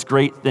does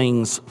great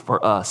things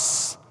for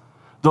us.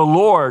 The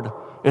Lord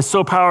is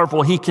so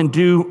powerful, he can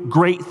do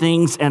great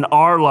things in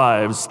our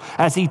lives.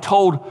 As he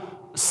told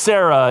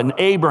Sarah and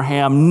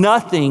Abraham,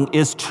 nothing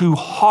is too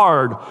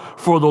hard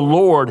for the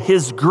Lord.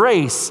 His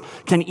grace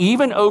can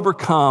even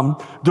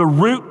overcome the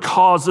root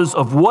causes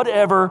of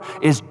whatever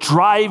is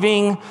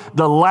driving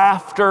the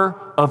laughter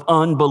of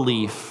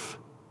unbelief.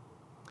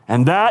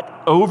 And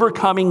that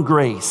overcoming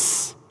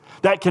grace,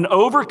 that can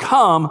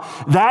overcome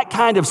that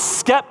kind of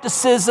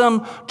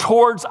skepticism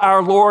towards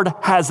our Lord,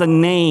 has a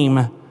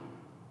name: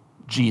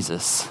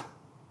 Jesus.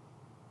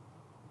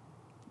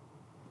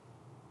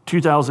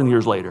 2,000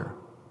 years later,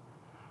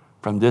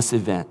 from this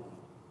event,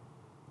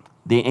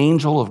 the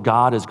angel of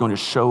God is going to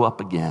show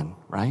up again,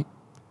 right?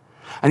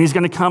 And he's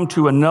going to come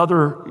to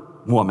another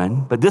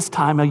woman, but this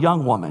time a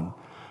young woman,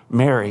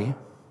 Mary,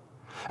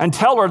 and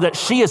tell her that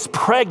she is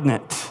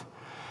pregnant.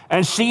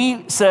 And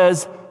she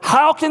says,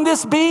 how can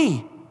this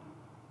be?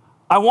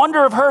 I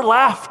wonder if her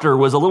laughter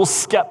was a little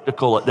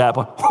skeptical at that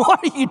point. What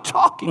are you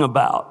talking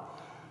about?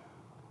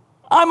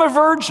 I'm a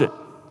virgin.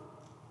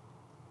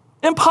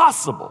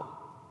 Impossible.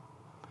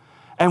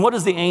 And what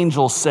does the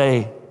angel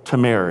say to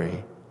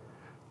Mary?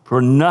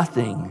 For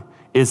nothing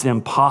is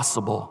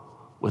impossible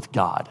with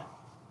God.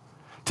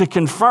 To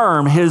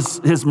confirm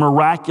his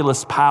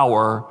miraculous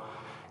power,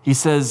 he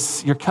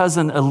says, your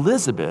cousin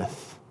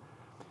Elizabeth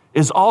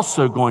is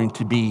also going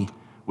to be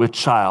with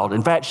child.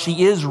 In fact,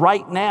 she is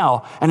right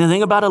now. And the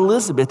thing about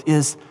Elizabeth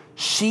is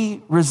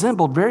she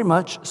resembled very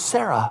much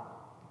Sarah.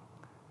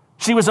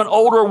 She was an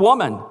older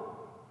woman.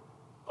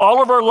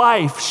 All of her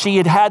life, she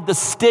had had the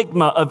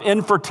stigma of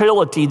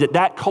infertility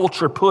that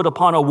culture put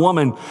upon a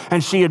woman,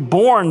 and she had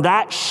borne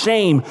that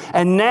shame.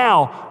 And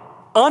now,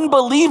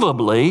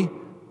 unbelievably,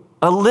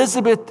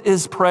 Elizabeth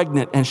is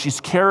pregnant, and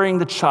she's carrying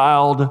the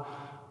child,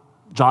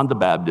 John the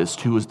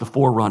Baptist, who was the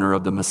forerunner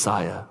of the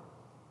Messiah.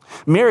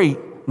 Mary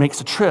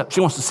makes a trip. She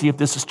wants to see if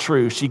this is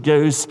true. She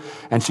goes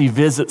and she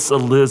visits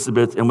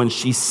Elizabeth, and when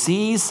she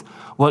sees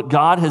what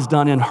God has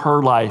done in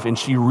her life, and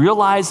she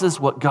realizes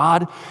what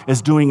God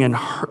is doing in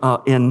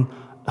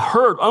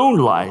her own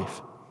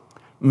life,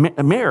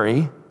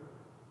 Mary,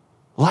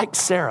 like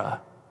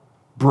Sarah,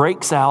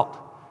 breaks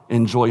out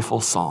in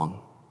joyful song.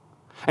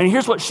 And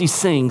here's what she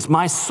sings.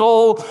 My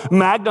soul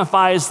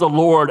magnifies the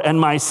Lord, and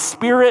my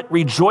spirit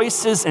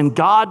rejoices in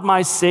God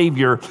my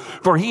Savior,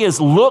 for he has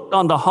looked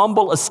on the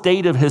humble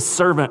estate of his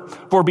servant.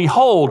 For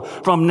behold,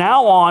 from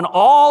now on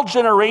all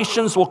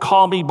generations will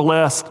call me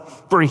blessed.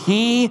 For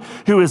he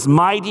who is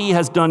mighty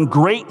has done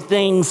great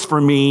things for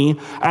me,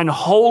 and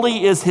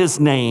holy is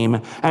his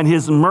name, and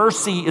his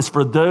mercy is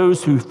for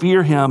those who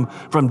fear him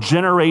from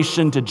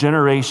generation to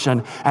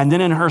generation. And then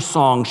in her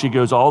song, she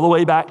goes all the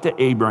way back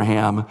to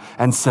Abraham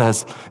and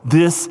says,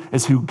 this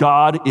is who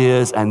God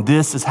is, and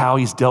this is how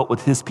he's dealt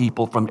with his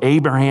people from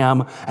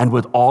Abraham and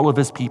with all of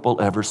his people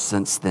ever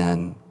since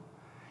then.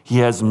 He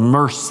has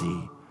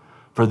mercy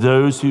for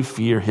those who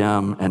fear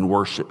him and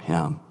worship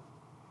him.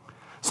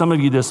 Some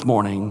of you this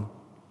morning,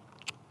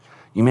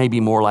 you may be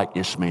more like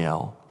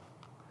Ishmael.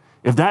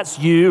 If that's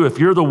you, if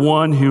you're the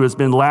one who has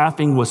been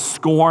laughing with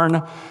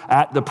scorn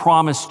at the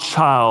promised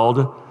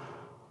child,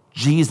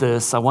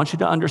 Jesus, I want you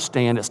to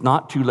understand it's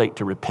not too late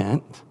to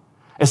repent.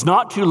 It's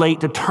not too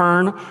late to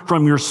turn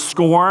from your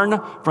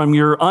scorn, from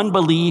your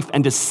unbelief,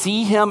 and to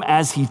see him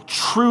as he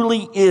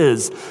truly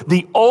is,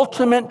 the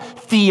ultimate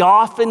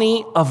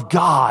theophany of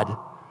God,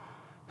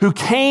 who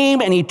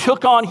came and he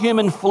took on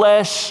human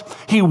flesh,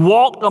 he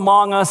walked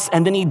among us,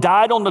 and then he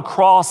died on the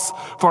cross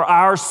for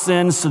our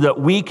sins so that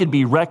we could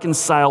be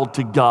reconciled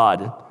to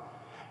God.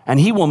 And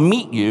he will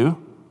meet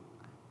you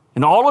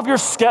in all of your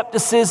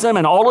skepticism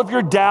and all of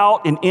your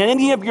doubt and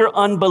any of your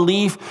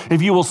unbelief,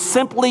 if you will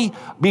simply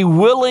be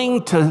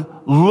willing to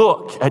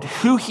look at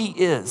who he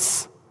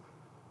is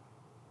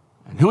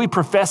and who he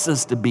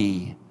professes to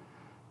be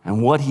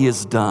and what he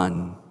has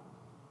done.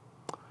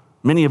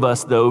 Many of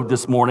us, though,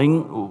 this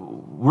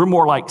morning, we're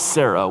more like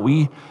Sarah.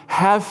 We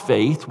have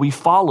faith, we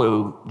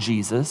follow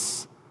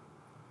Jesus,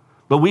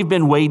 but we've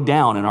been weighed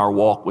down in our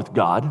walk with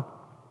God.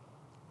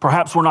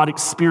 Perhaps we're not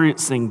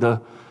experiencing the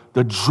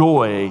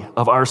joy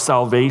of our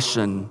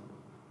salvation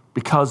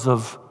because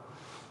of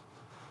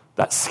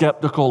that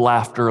skeptical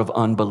laughter of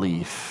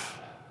unbelief,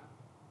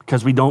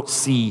 because we don't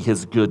see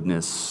his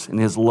goodness and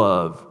his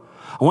love.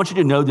 I want you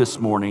to know this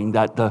morning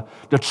that the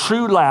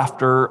true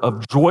laughter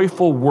of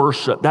joyful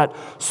worship, that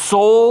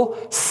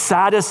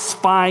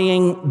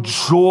soul-satisfying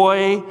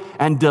joy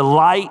and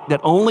delight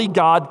that only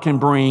God can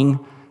bring,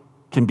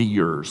 can be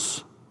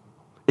yours.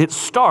 It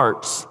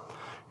starts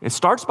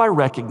by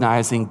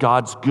recognizing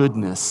God's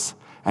goodness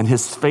and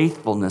his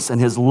faithfulness and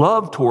his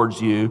love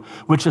towards you,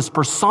 which is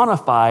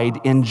personified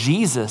in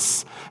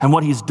Jesus and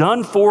what he's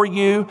done for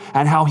you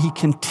and how he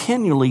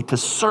continues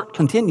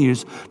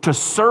to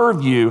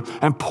serve you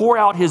and pour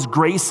out his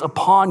grace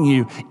upon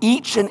you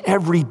each and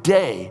every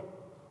day.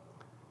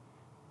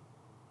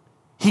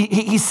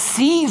 He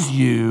sees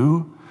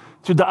you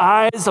through the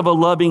eyes of a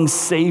loving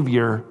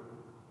Savior.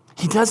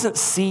 He doesn't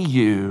see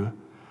you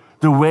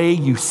the way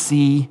you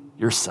see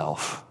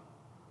yourself.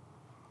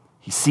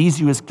 He sees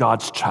you as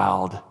God's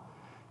child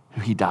who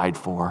he died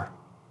for.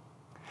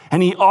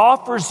 And he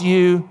offers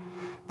you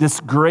this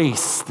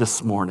grace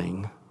this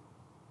morning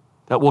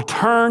that will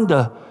turn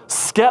the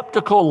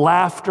skeptical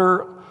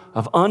laughter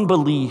of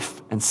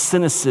unbelief and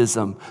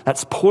cynicism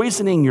that's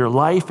poisoning your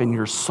life and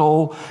your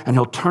soul, and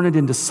he'll turn it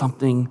into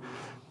something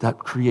that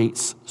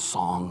creates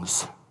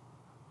songs.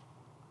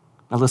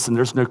 Now listen,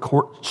 there's no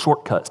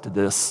shortcuts to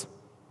this.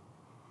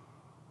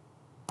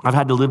 I've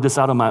had to live this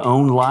out in my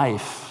own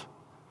life.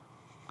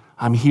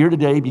 I'm here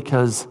today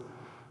because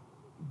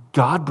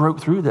God broke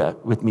through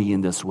that with me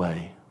in this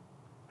way.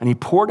 And he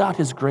poured out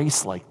his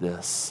grace like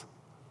this.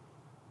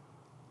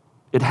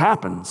 It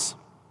happens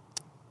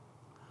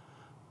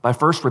by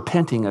first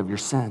repenting of your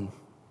sin,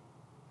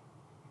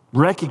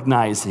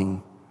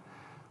 recognizing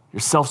your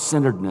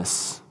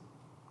self-centeredness,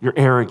 your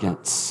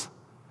arrogance,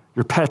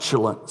 your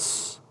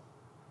petulance.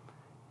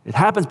 It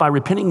happens by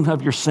repenting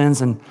of your sins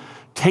and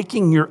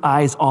taking your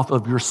eyes off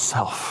of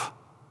yourself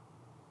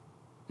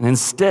and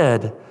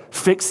instead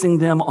fixing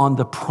them on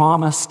the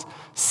promised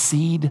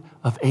seed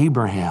of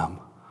Abraham,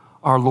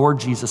 our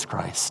Lord Jesus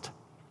Christ.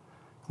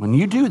 When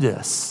you do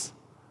this,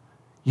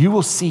 you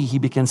will see he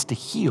begins to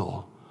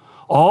heal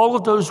all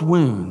of those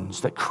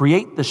wounds that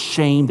create the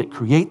shame, that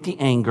create the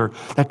anger,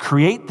 that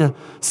create the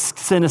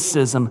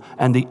cynicism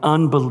and the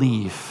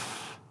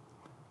unbelief.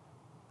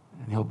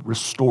 And he'll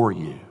restore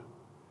you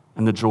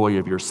in the joy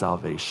of your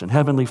salvation.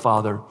 Heavenly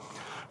Father,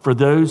 for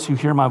those who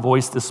hear my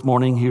voice this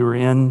morning who are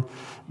in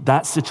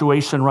that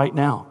situation right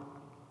now,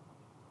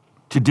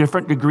 to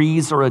different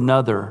degrees or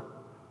another,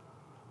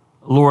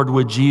 Lord,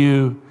 would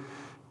you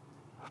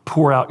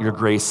pour out your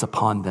grace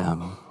upon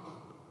them?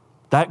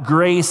 That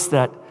grace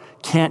that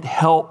can't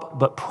help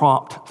but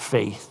prompt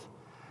faith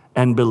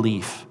and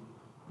belief.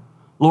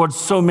 Lord,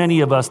 so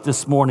many of us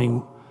this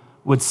morning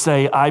would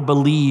say, I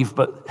believe,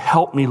 but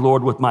help me,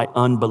 Lord, with my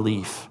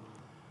unbelief.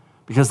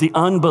 Because the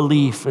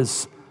unbelief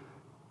is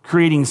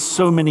creating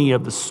so many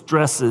of the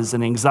stresses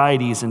and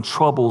anxieties and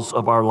troubles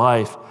of our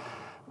life.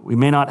 We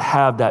may not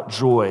have that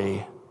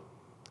joy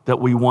that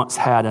we once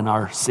had in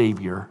our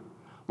Savior.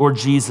 Lord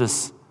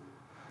Jesus,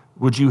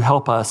 would you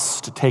help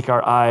us to take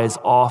our eyes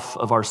off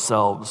of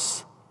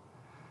ourselves,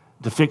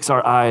 to fix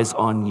our eyes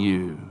on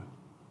you,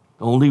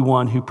 the only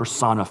one who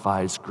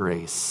personifies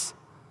grace.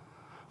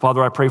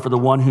 Father, I pray for the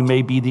one who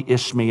may be the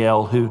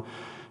Ishmael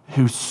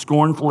who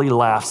scornfully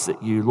laughs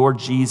at you. Lord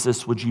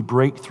Jesus, would you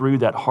break through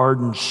that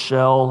hardened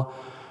shell?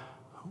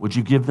 Would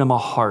you give them a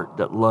heart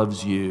that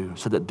loves you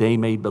so that they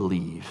may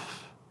believe?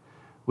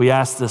 We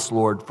ask this,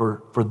 Lord,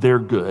 for their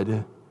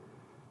good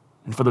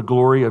and for the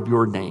glory of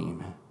your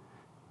name.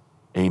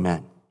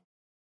 Amen.